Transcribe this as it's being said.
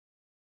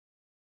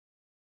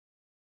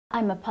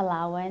I'm a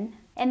Palauan.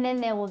 And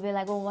then they will be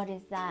like, well, what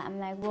is that? I'm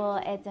like,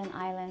 well, it's an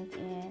island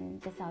in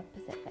the South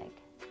Pacific.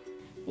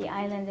 The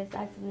island is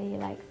actually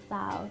like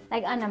south.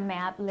 Like on a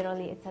map,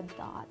 literally it's a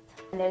dot.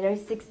 And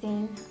there's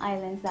 16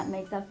 islands that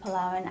makes up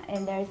Palau,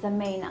 and there's a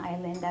main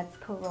island that's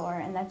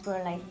Koror, and that's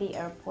where like the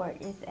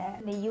airport is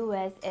at. The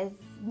US, as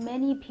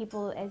many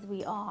people as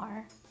we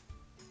are,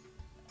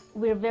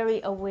 we're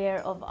very aware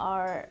of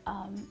our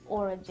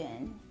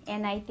origin.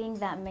 And I think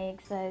that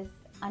makes us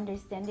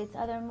understand each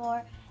other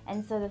more.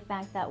 And so the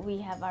fact that we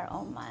have our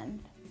own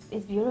month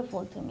is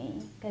beautiful to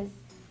me, because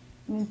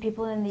I mean,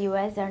 people in the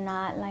US are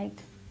not like,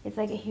 it's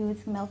like a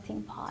huge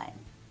melting pot.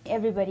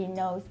 Everybody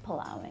knows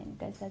Palauan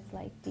because that's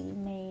like the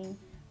main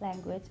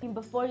language. I mean,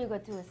 before you go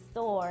to a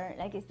store,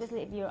 like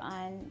especially if you're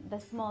on the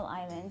small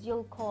islands,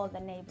 you'll call the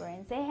neighbor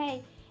and say,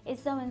 hey, is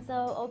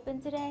so-and-so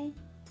open today?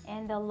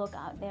 And they'll look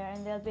out there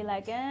and they'll be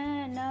like,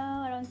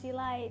 no, I don't see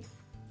lights.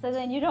 So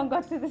then you don't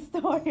go to the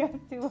store, you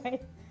have to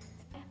wait.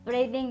 But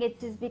I think it's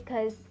just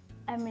because,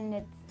 I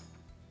mean,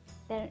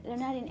 they're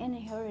not in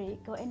any hurry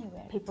to go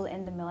anywhere. People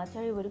in the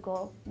military would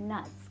go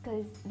nuts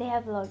because they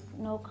have like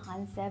no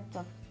concept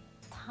of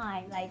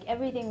time. Like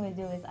everything we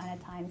do is on a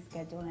time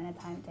schedule and a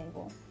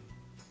timetable.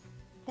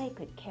 They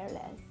could care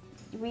less.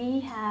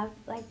 We have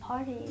like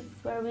parties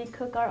where we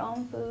cook our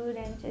own food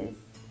and just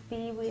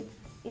be with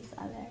each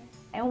other.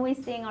 And we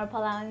sing our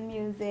Palauan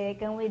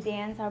music and we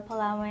dance our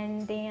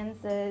Palauan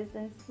dances,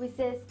 and we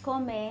say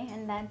come,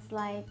 and that's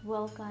like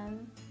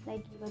welcome.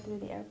 Like you go through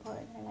the airport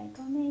and they're like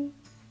come.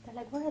 They're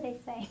like, what are they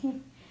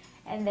saying?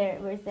 And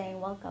we're saying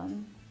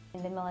welcome.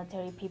 In the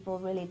military, people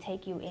really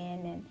take you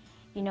in, and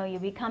you know, you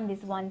become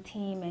this one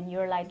team, and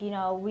you're like, you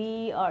know,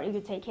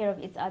 you take care of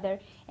each other.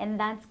 And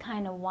that's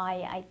kind of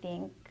why I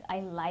think I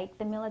like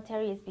the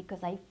military, is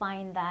because I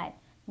find that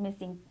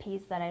missing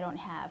piece that I don't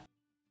have.